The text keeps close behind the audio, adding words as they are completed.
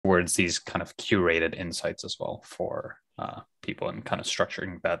towards these kind of curated insights as well for people, and kind of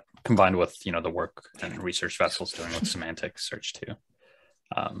structuring that combined with, you know, the work and research Vessel's doing with semantic search too.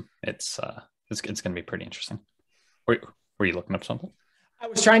 It's going to be pretty interesting. Were you looking up something? I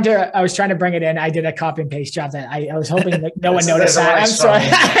was trying to bring it in. I did a copy and paste job that I was hoping that no one noticed that. I'm sorry.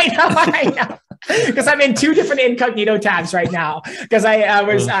 I know. Because I'm in 2 different incognito tabs right now. Because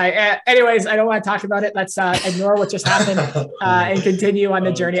anyways, I don't want to talk about it. Let's ignore what just happened and continue on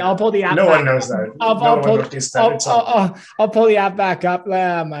the journey. I'll pull the app. No one knows that. I'll pull the app back up.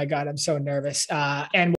 Oh my God, I'm so nervous. And